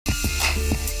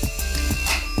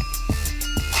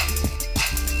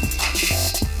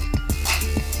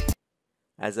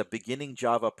As a beginning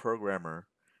Java programmer,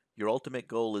 your ultimate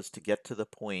goal is to get to the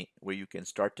point where you can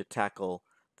start to tackle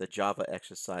the Java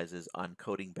exercises on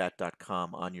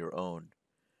codingbat.com on your own.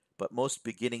 But most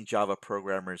beginning Java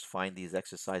programmers find these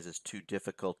exercises too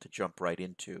difficult to jump right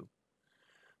into.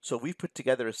 So we've put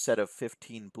together a set of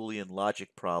 15 Boolean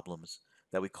logic problems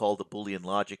that we call the Boolean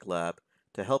Logic Lab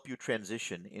to help you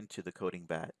transition into the coding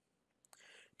bat.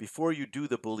 Before you do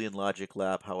the Boolean Logic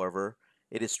Lab, however,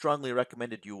 it is strongly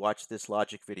recommended you watch this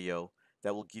logic video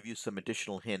that will give you some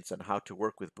additional hints on how to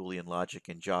work with Boolean logic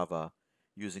in Java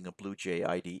using a BlueJ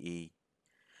IDE.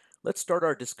 Let's start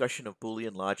our discussion of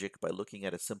Boolean logic by looking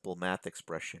at a simple math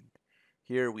expression.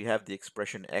 Here we have the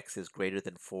expression x is greater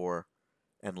than 4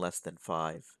 and less than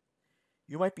 5.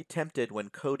 You might be tempted when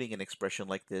coding an expression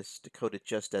like this to code it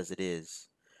just as it is.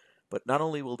 But not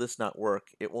only will this not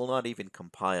work, it will not even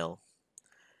compile.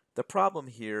 The problem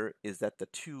here is that the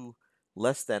two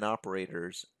less than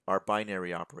operators are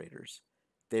binary operators.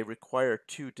 They require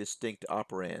two distinct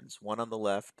operands, one on the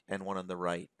left and one on the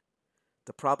right.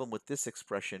 The problem with this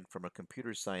expression from a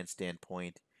computer science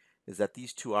standpoint is that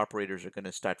these two operators are going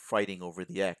to start fighting over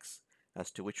the x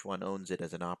as to which one owns it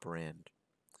as an operand.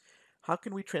 How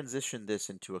can we transition this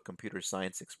into a computer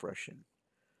science expression?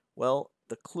 Well,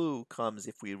 the clue comes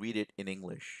if we read it in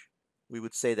English. We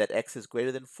would say that x is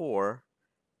greater than 4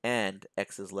 and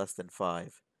x is less than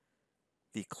 5.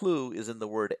 The clue is in the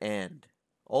word and.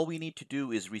 All we need to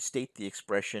do is restate the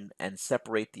expression and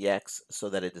separate the x so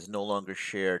that it is no longer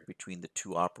shared between the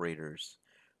two operators.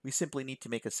 We simply need to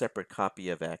make a separate copy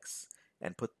of x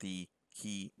and put the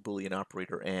key Boolean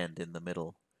operator and in the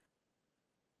middle.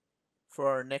 For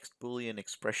our next Boolean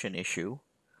expression issue,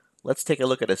 let's take a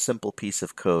look at a simple piece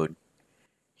of code.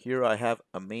 Here I have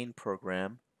a main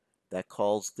program that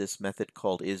calls this method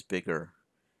called isBigger.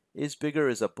 IsBigger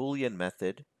is a Boolean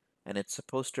method, and it's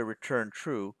supposed to return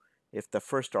true if the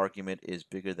first argument is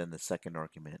bigger than the second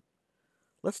argument.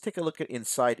 Let's take a look at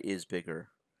inside isBigger.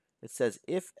 It says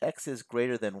if x is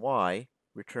greater than y,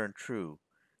 return true.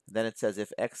 And then it says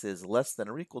if x is less than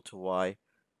or equal to y,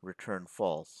 return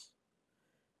false.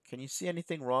 Can you see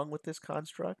anything wrong with this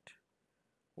construct?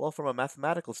 Well, from a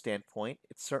mathematical standpoint,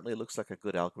 it certainly looks like a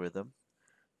good algorithm.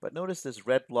 But notice this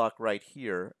red block right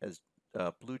here as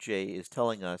BlueJ is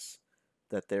telling us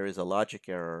that there is a logic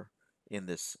error in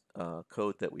this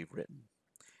code that we've written.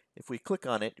 If we click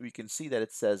on it, we can see that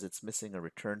it says it's missing a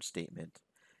return statement.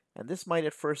 And this might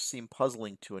at first seem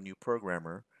puzzling to a new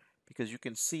programmer because you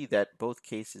can see that both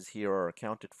cases here are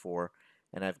accounted for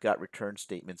and I've got return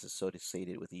statements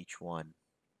associated with each one.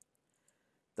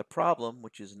 The problem,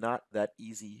 which is not that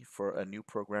easy for a new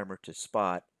programmer to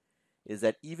spot, is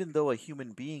that even though a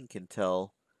human being can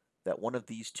tell that one of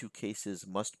these two cases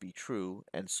must be true,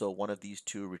 and so one of these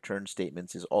two return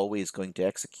statements is always going to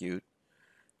execute,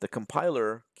 the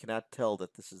compiler cannot tell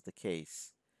that this is the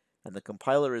case. And the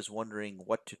compiler is wondering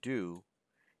what to do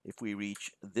if we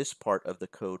reach this part of the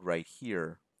code right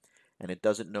here, and it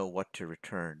doesn't know what to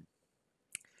return.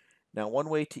 Now, one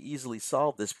way to easily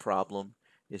solve this problem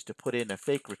is to put in a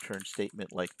fake return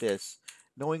statement like this,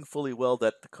 knowing fully well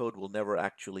that the code will never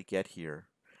actually get here.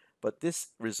 But this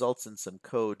results in some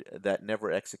code that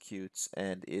never executes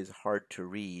and is hard to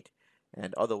read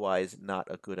and otherwise not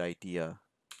a good idea.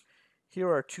 Here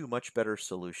are two much better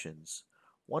solutions.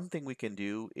 One thing we can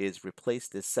do is replace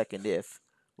this second if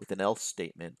with an else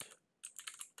statement.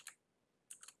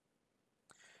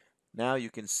 Now you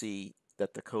can see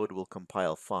that the code will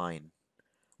compile fine.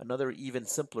 Another even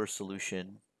simpler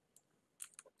solution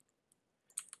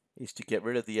is to get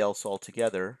rid of the else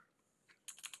altogether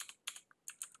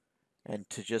and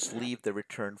to just leave the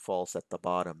return false at the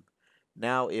bottom.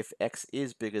 Now if x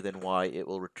is bigger than y, it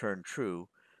will return true,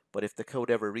 but if the code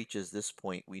ever reaches this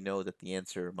point, we know that the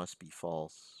answer must be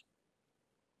false.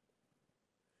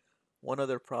 One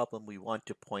other problem we want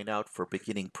to point out for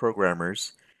beginning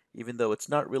programmers, even though it's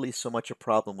not really so much a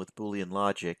problem with Boolean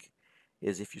logic,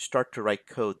 is if you start to write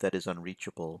code that is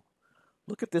unreachable.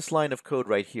 Look at this line of code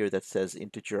right here that says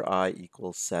integer I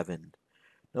equals 7.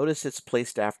 Notice it's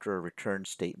placed after a return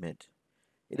statement.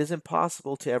 It is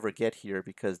impossible to ever get here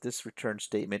because this return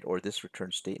statement or this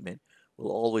return statement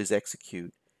will always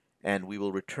execute and we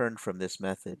will return from this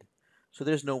method. So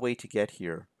there's no way to get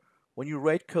here. When you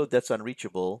write code that's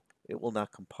unreachable, it will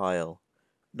not compile.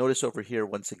 Notice over here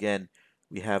once again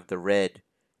we have the red,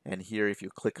 and here if you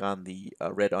click on the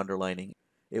red underlining,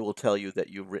 it will tell you that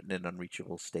you've written an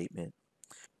unreachable statement.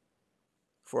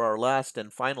 For our last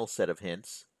and final set of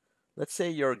hints, let's say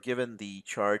you're given the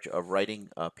charge of writing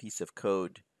a piece of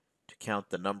code to count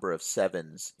the number of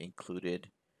sevens included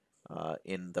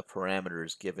in the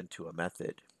parameters given to a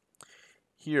method.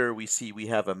 Here we see we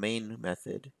have a main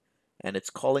method, and it's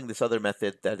calling this other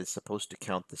method that is supposed to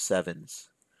count the sevens.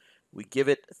 We give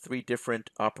it 3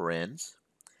 different operands,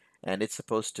 and it's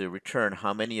supposed to return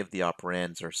how many of the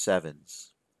operands are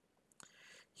sevens.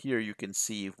 Here you can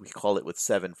see if we call it with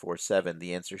 747,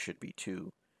 the answer should be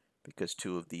 2, because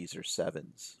 2 of these are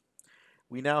sevens.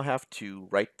 We now have to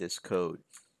write this code.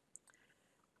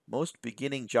 Most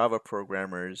beginning Java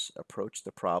programmers approach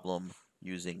the problem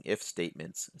using if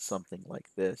statements, something like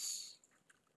this.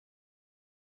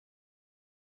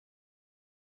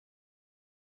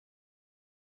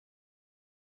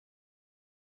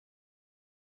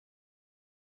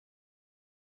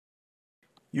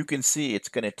 You can see it's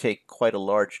going to take quite a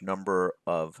large number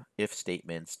of if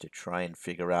statements to try and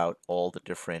figure out all the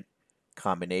different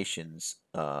combinations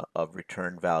of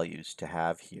return values to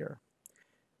have here.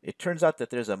 It turns out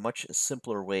that there's a much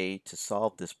simpler way to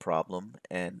solve this problem,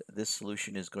 and this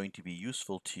solution is going to be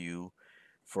useful to you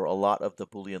for a lot of the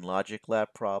Boolean logic lab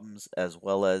problems as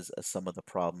well as some of the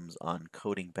problems on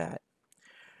CodingBat.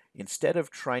 Instead of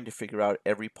trying to figure out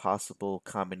every possible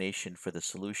combination for the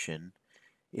solution,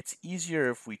 it's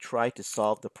easier if we try to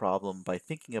solve the problem by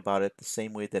thinking about it the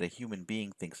same way that a human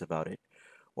being thinks about it.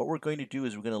 What we're going to do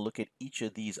is we're going to look at each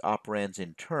of these operands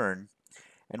in turn,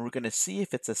 and we're going to see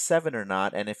if it's a 7 or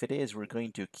not, and if it is, we're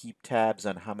going to keep tabs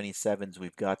on how many 7s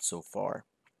we've got so far.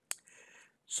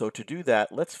 So to do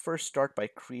that, let's first start by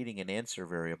creating an answer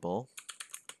variable.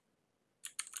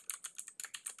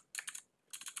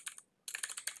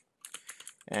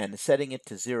 And setting it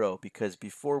to 0, because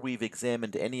before we've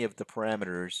examined any of the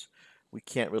parameters, we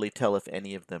can't really tell if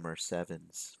any of them are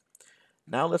 7s.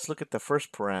 Now let's look at the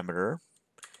first parameter,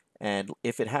 and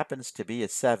if it happens to be a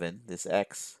 7, this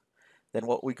x, then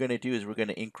what we're going to do is we're going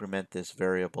to increment this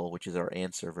variable, which is our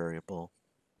answer variable.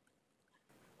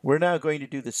 We're now going to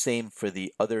do the same for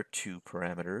the other 2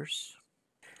 parameters.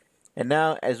 And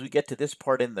now as we get to this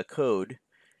part in the code,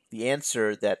 the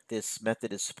answer that this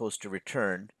method is supposed to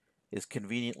return is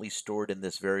conveniently stored in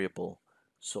this variable.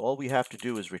 So all we have to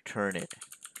do is return it.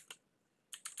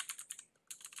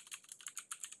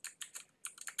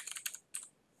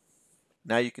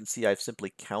 Now you can see I've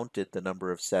simply counted the number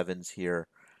of 7s here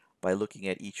by looking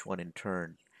at each one in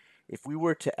turn. If we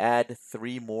were to add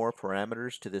 3 more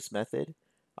parameters to this method,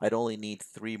 I'd only need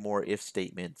 3 more if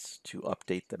statements to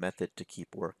update the method to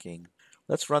keep working.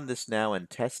 Let's run this now and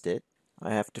test it. I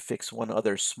have to fix one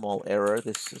other small error.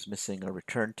 This is missing a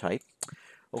return type.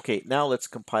 Okay, now let's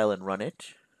compile and run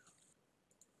it.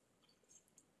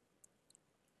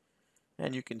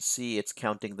 And you can see it's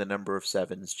counting the number of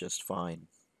 7s just fine.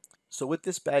 So with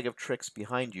this bag of tricks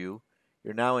behind you,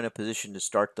 you're now in a position to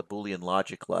start the Boolean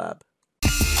logic lab.